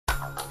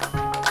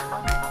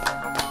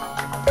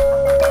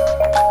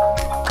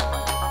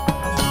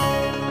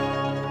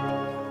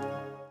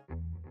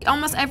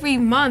every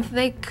month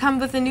they come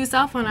with a new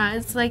cell phone out.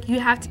 It's like you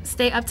have to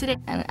stay up to date.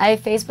 And I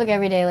Facebook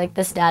every day, like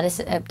the status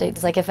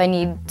updates. Like if I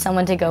need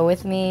someone to go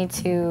with me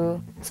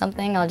to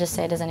something, I'll just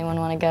say, does anyone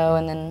want to go?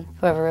 And then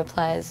whoever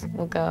replies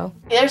will go.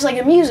 There's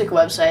like a music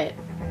website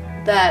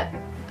that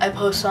I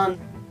post on.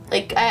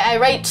 Like I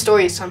write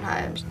stories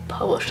sometimes,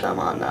 publish them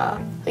on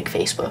like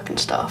Facebook and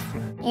stuff.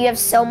 You have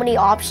so many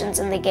options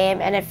in the game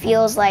and it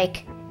feels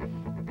like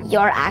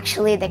you're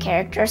actually the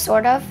character,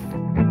 sort of.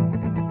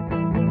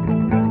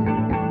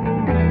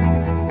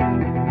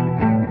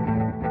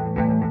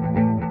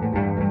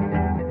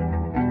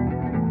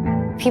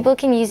 People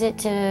can use it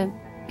to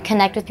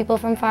connect with people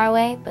from far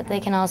away, but they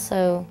can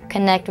also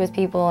connect with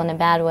people in a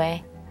bad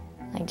way.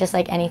 Like just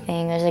like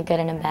anything, there's a good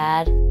and a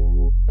bad.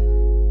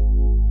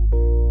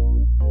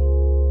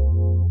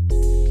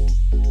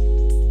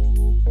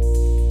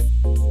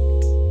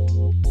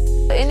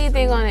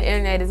 Anything on the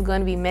internet is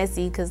going to be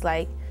messy because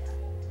like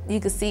you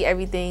can see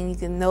everything, you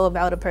can know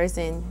about a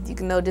person, you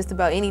can know just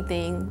about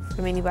anything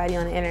from anybody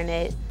on the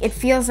internet. It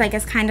feels like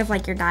it's kind of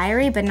like your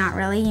diary, but not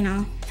really, you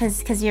know,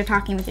 because you're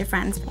talking with your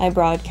friends. I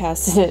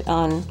broadcasted it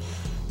on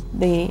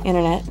the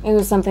internet. It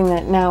was something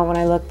that now when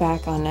I look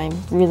back on, I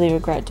really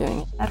regret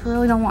doing it. I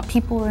really don't want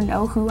people to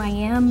know who I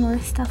am or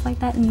stuff like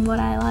that and what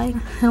I like.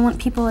 I don't want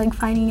people like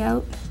finding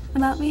out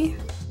about me.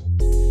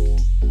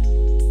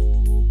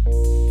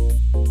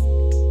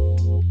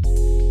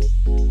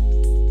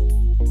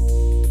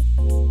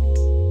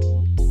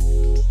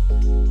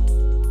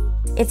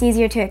 It's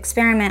easier to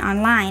experiment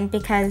online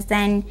because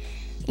then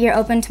you're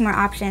open to more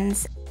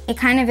options. It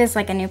kind of is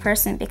like a new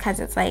person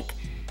because it's like,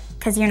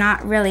 because you're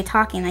not really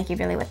talking like you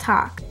really would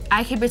talk.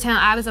 I could pretend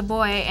I was a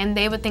boy and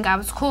they would think I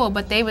was cool,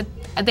 but they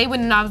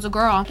wouldn't know I was a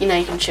girl. You know,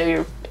 you can show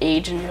your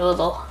age in your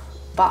little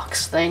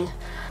box thing,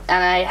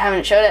 and I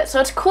haven't showed it,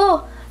 so it's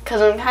cool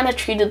because I'm kind of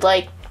treated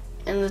like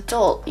an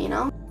adult, you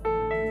know?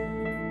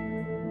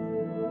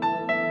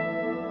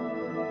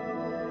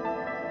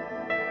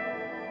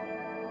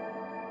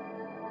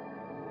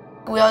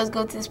 We always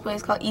go to this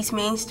place called East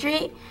Main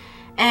Street,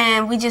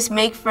 and we just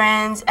make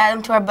friends, add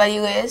them to our buddy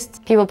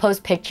list. People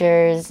post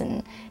pictures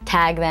and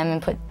tag them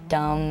and put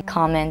dumb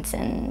comments,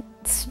 and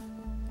it's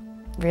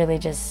really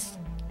just,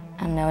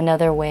 I don't know,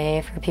 another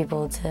way for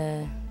people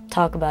to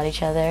talk about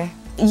each other.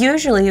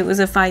 Usually it was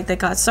a fight that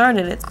got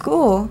started at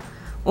school,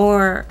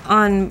 or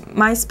on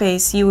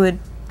MySpace you would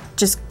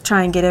just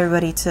try and get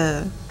everybody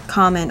to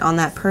comment on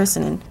that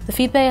person. The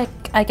feedback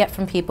I get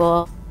from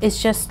people is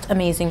just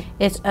amazing.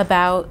 It's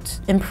about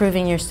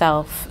improving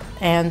yourself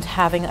and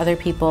having other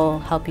people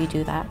help you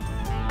do that.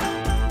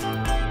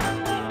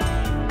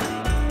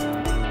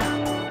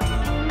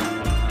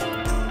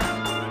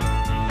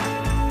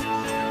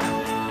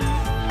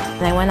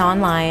 And I went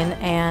online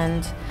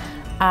and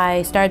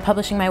I started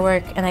publishing my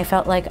work, and I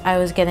felt like I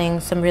was getting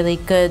some really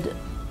good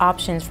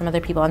options from other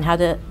people on how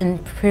to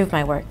improve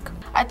my work.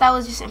 I thought it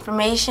was just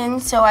information,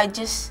 so I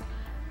just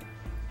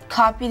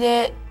copied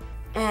it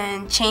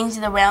and changed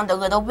it around a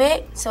little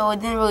bit, so it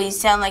didn't really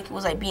sound like it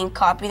was like being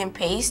copied and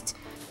pasted.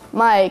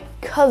 My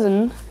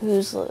cousin,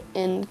 who's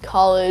in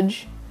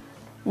college,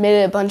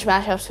 made a bunch of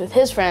mashups with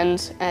his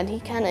friends, and he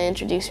kind of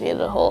introduced me to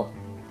the whole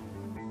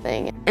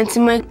thing. And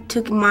somebody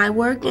took my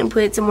work and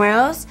put it somewhere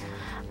else,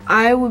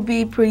 I would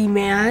be pretty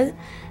mad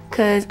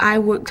because I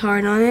worked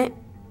hard on it,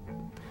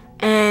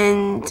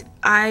 and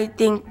I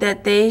think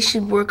that they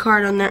should work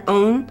hard on their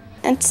own.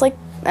 And it's like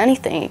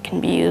anything, it can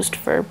be used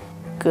for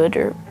good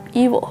or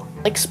evil.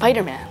 Like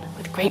Spider-Man,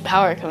 with great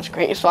power comes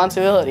great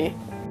responsibility.